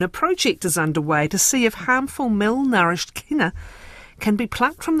A project is underway to see if harmful malnourished kina can be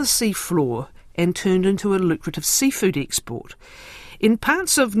plucked from the seafloor and turned into a lucrative seafood export. In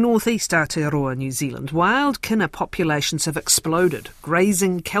parts of northeast Aotearoa, New Zealand, wild kina populations have exploded,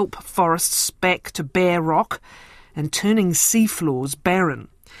 grazing kelp forests back to bare rock and turning seafloors barren.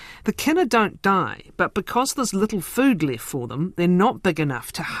 The kina don't die, but because there's little food left for them, they're not big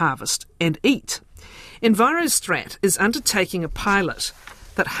enough to harvest and eat. EnviroStrat is undertaking a pilot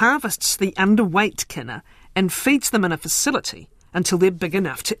that harvests the underweight kina and feeds them in a facility until they're big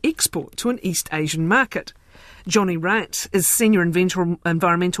enough to export to an East Asian market. Johnny Wright is Senior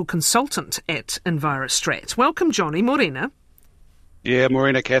Environmental Consultant at EnviroStrat. Welcome, Johnny. Morena. Yeah,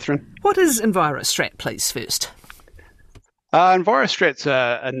 morena, Kathryn. What is EnviroStrat, please, first? EnviroStrat's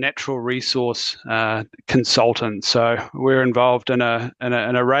a natural resource consultant, so we're involved in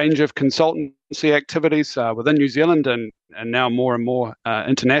a range of consultancy activities within New Zealand and now more and more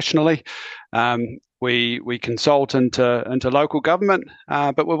internationally. We consult into local government,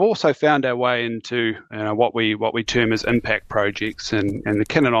 but we've also found our way into what we term as impact projects, and the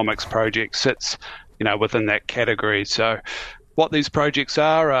kinenomics project sits within that category. So what these projects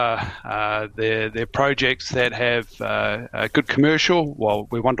are, they're projects that have a good commercial. Well,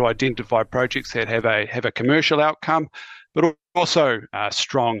 we want to identify projects that have a commercial outcome, but also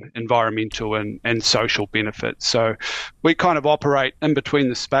strong environmental and social benefits. So we kind of operate in between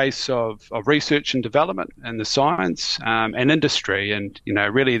the space of research and development and the science and industry. And,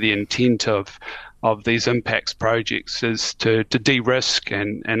 really the intent of these impacts projects is to de-risk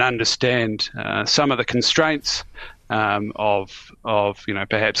and understand some of the constraints of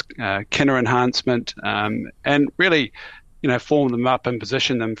perhaps kina enhancement and really form them up and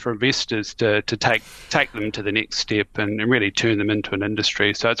position them for investors to take them to the next step and really turn them into an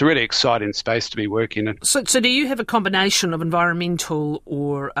industry. So it's a really exciting space to be working in. So do you have a combination of environmental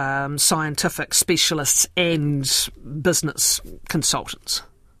or scientific specialists and business consultants?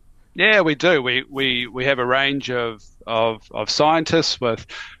 Yeah, we do. We have a range of scientists with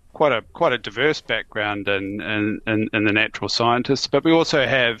quite a diverse background in the natural scientists, but we also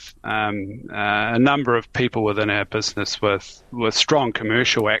have a number of people within our business with strong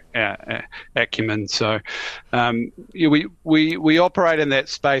commercial acumen. So we operate in that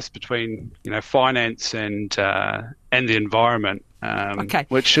space between finance and the environment,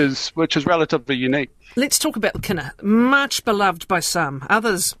 which is relatively unique. Let's talk about the kina. Much beloved by some,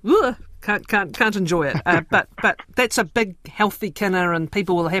 others can't enjoy it. But that's a big, healthy kina, and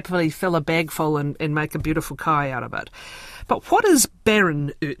people will happily fill a bag full and make a beautiful kai out of it. But what is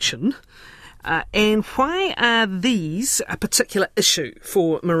barren urchin, and why are these a particular issue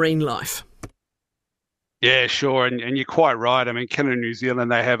for marine life? Yeah, sure, and you're quite right. I mean, kina in New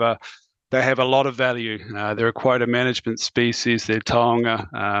Zealand, they have a lot of value. They're a quota management species. They're taonga,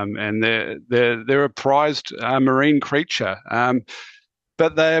 and they're a prized marine creature.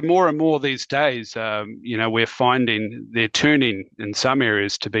 But they're more and more these days. We're finding they're turning in some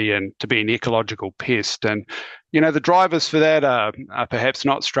areas to be an ecological pest, and the drivers for that are perhaps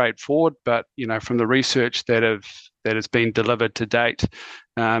not straightforward. But from the research that has been delivered to date,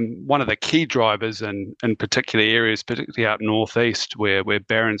 one of the key drivers in particular areas, particularly up northeast where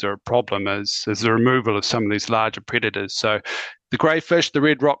barrens are a problem, is the removal of some of these larger predators. So the greyfish, the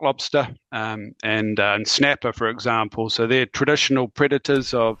red rock lobster, and snapper, for example. So they're traditional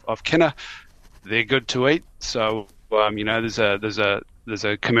predators of kina. They're good to eat. So there's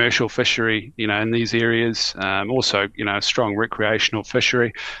a commercial fishery in these areas. Also a strong recreational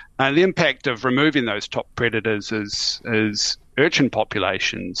fishery. And the impact of removing those top predators is urchin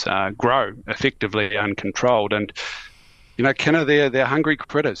populations grow effectively uncontrolled, and kina, they're hungry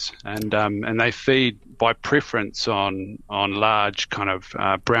critters, and they feed by preference on large kind of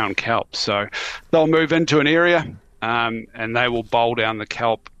brown kelp. So they'll move into an area and they will bowl down the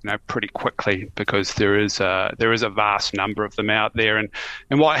kelp pretty quickly, because there is a vast number of them out there, and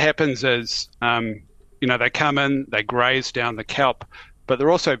what happens is they come in, they graze down the kelp, but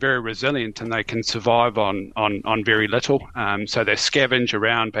they're also very resilient and they can survive on very little. So they scavenge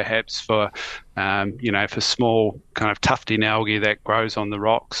around perhaps for small kind of tufting algae that grows on the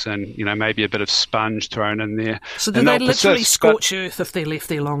rocks, and maybe a bit of sponge thrown in there. So do they literally scorch earth if they're left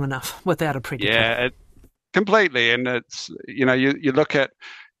there long enough without a predator? Yeah, completely. And it's you look at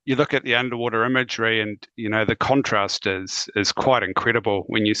the underwater imagery, and the contrast is quite incredible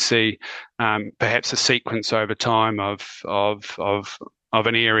when you see perhaps a sequence over time of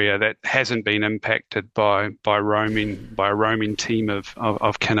an area that hasn't been impacted by a roaming team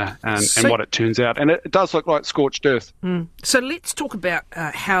of kina, and what it turns out. And it does look like scorched earth. So let's talk about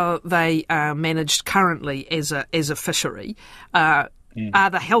how they are managed currently as a fishery. are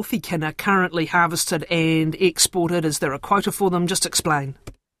the healthy kina currently harvested and exported? Is there a quota for them? Just explain.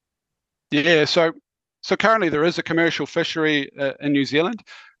 Yeah, so currently there is a commercial fishery in New Zealand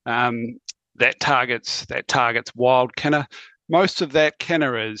that targets wild kina. Most of that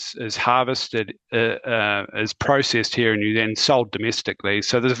kina is harvested, is processed here in New Zealand, sold domestically.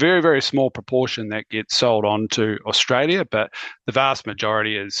 So there's a very, very small proportion that gets sold on to Australia, but the vast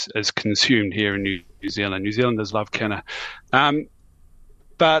majority is consumed here in New Zealand. New Zealanders love kina.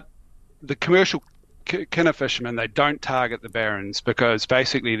 But the commercial kina fishermen, they don't target the barrens because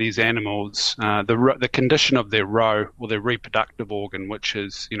basically these animals, the condition of their roe or their reproductive organ, which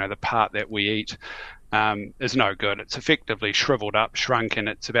is the part that we eat, is no good. It's effectively shriveled up, shrunken.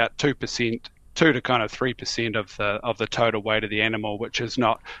 It's about 2%, 2 to kind of 3% of the total weight of the animal, which is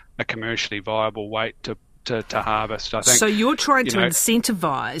not a commercially viable weight to harvest. I think. So you're trying to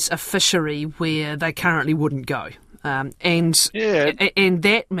incentivise a fishery where they currently wouldn't go. And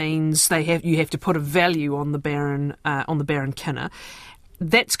that means you have to put a value on the barren kina.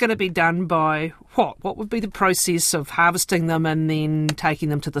 That's going to be done by what? What would be the process of harvesting them and then taking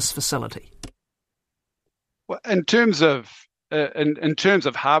them to this facility? Well, in terms of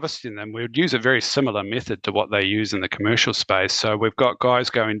harvesting them, we would use a very similar method to what they use in the commercial space. So we've got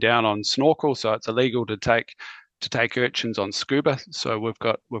guys going down on snorkel, so it's illegal to take urchins on scuba. So we've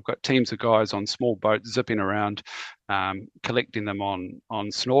got teams of guys on small boats zipping around, collecting them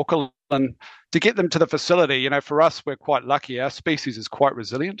on snorkel. And to get them to the facility, for us, we're quite lucky. Our species is quite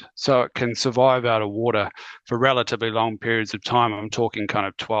resilient, so it can survive out of water for relatively long periods of time. I'm talking kind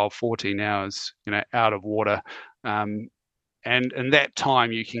of 12, 14 hours, out of water. And in that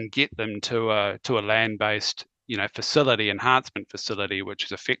time, you can get them to a land-based, facility, enhancement facility, which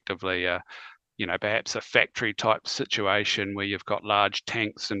is effectively perhaps a factory type situation where you've got large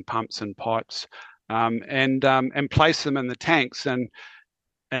tanks and pumps and pipes, and place them in the tanks, and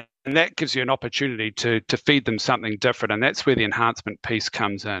that gives you an opportunity to feed them something different, and that's where the enhancement piece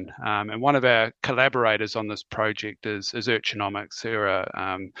comes in. And one of our collaborators on this project is Urchinomics.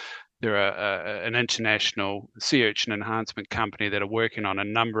 They're an international sea urchin enhancement company that are working on a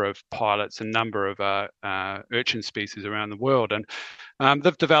number of pilots, a number of urchin species around the world, and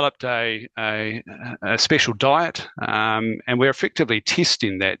they've developed a special diet, and we're effectively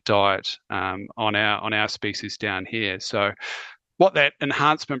testing that diet on our species down here. So what that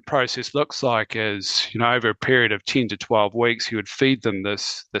enhancement process looks like is, over a period of 10 to 12 weeks, you would feed them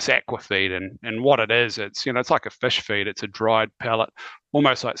this aqua feed, and what it is, it's it's like a fish feed. It's a dried pellet,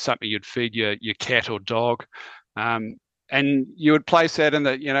 almost like something you'd feed your cat or dog, and you would place that in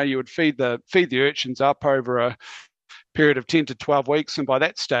you would feed the urchins up over a period of 10 to 12 weeks, and by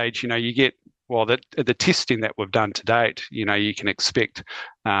that stage, you get the testing that we've done to date, you can expect,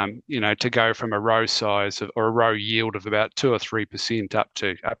 to go from a roe size or a roe yield of about 2 or 3% up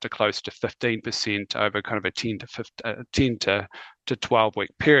to close to 15% over kind of a 10 to 12 week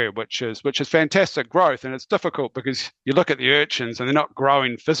period, which is fantastic growth. And it's difficult because you look at the urchins and they're not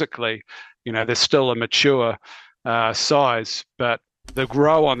growing physically, they're still a mature size, but the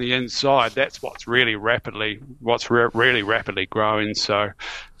grow on the inside, that's what's really rapidly growing. So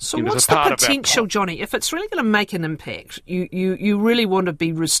what's the potential, Johnny? If it's really going to make an impact, you really want to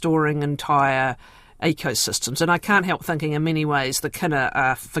be restoring entire ecosystems. And I can't help thinking in many ways the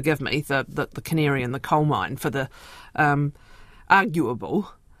kina, forgive me, the canary in the coal mine for the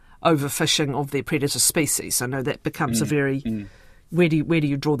arguable overfishing of their predator species. I know that becomes a very... Where do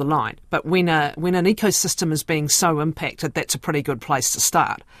you draw the line? But when an ecosystem is being so impacted, that's a pretty good place to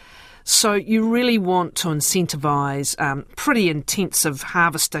start. So you really want to incentivise pretty intensive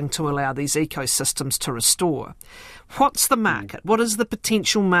harvesting to allow these ecosystems to restore. What's the market? What is the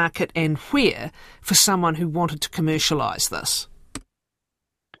potential market, and where for someone who wanted to commercialise this?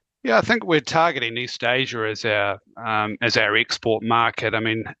 Yeah, I think we're targeting East Asia as our export market. I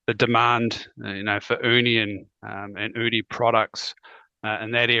mean, the demand, for uni and uni products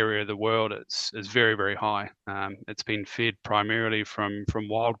in that area of the world is very, very high. It's been fed primarily from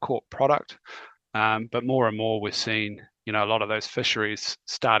wild caught product, but more and more we're seeing, a lot of those fisheries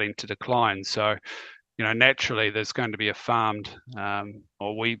starting to decline. So, naturally there's going to be a farmed,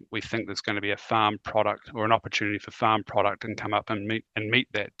 or we think there's going to be a farm product or an opportunity for farm product and come up and meet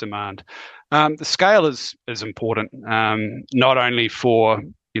that demand. The scale is important, not only for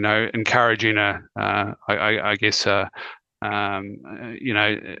encouraging an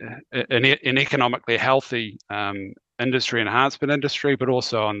economically healthy enhancement industry, but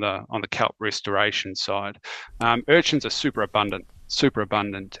also on the kelp restoration side. Urchins are super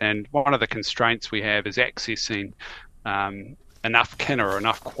abundant, and one of the constraints we have is accessing enough kina or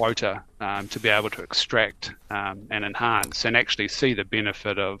enough quota to be able to extract and enhance and actually see the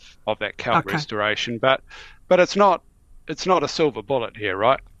benefit of that kelp restoration. But it's not a silver bullet here,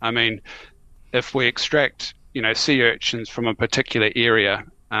 right? I mean, if we extract sea urchins from a particular area,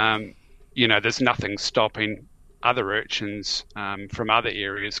 there's nothing stopping other urchins from other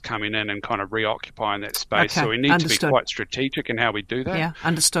areas coming in and kind of reoccupying that space. So we need to be quite strategic in how we do that. Yeah,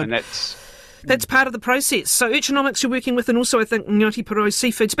 understood. And that's part of the process. So Urchinomics you're working with, and also I think Aotearoa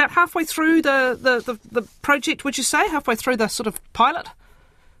Seafood's about halfway through the project, would you say? Halfway through the sort of pilot?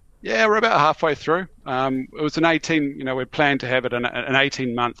 Yeah, we're about halfway through. It was an 18, we planned to have it an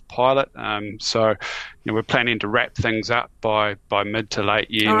 18-month pilot. So we're planning to wrap things up by mid to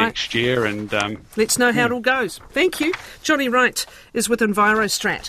late year next year. And let's know how it all goes. Thank you. Johnny Wright is with EnviroStrat.